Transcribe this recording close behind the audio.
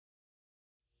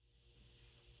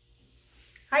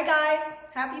Hi guys,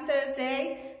 happy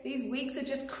Thursday. These weeks are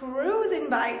just cruising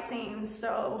by it seems,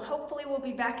 so hopefully we'll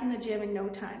be back in the gym in no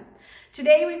time.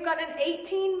 Today we've got an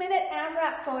 18-minute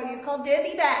AMRAP for you called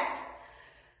Dizzybat.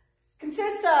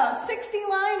 Consists of 60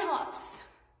 line hops,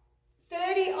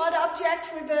 30 odd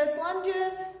object reverse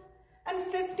lunges, and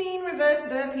 15 reverse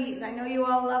burpees. I know you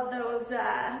all loved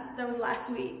those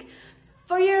last week.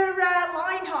 For your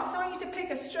line hops, I want you to pick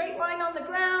a straight line on the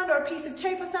ground or a piece of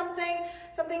tape or something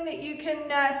that you can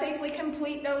safely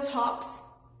complete those hops.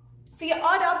 For your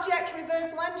odd object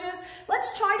reverse lunges,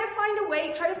 let's try to find a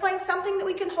weight, try to find something that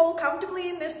we can hold comfortably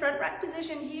in this front rack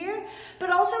position here, but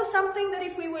also something that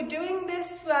if we were doing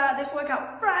this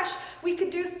workout fresh, we could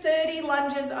do 30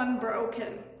 lunges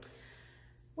unbroken.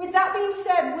 With that being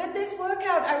said, with this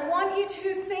workout, I want you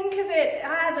to think of it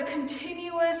as a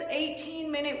continuous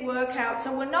 18-minute workout.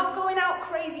 So we're not going out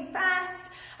crazy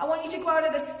fast. I want you to go out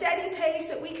at a steady pace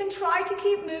that we can try to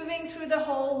keep moving through the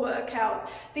whole workout.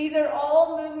 These are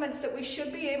all movements that we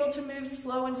should be able to move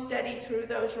slow and steady through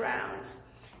those rounds.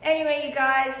 Anyway, you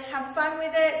guys, have fun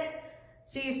with it.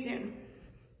 See you soon.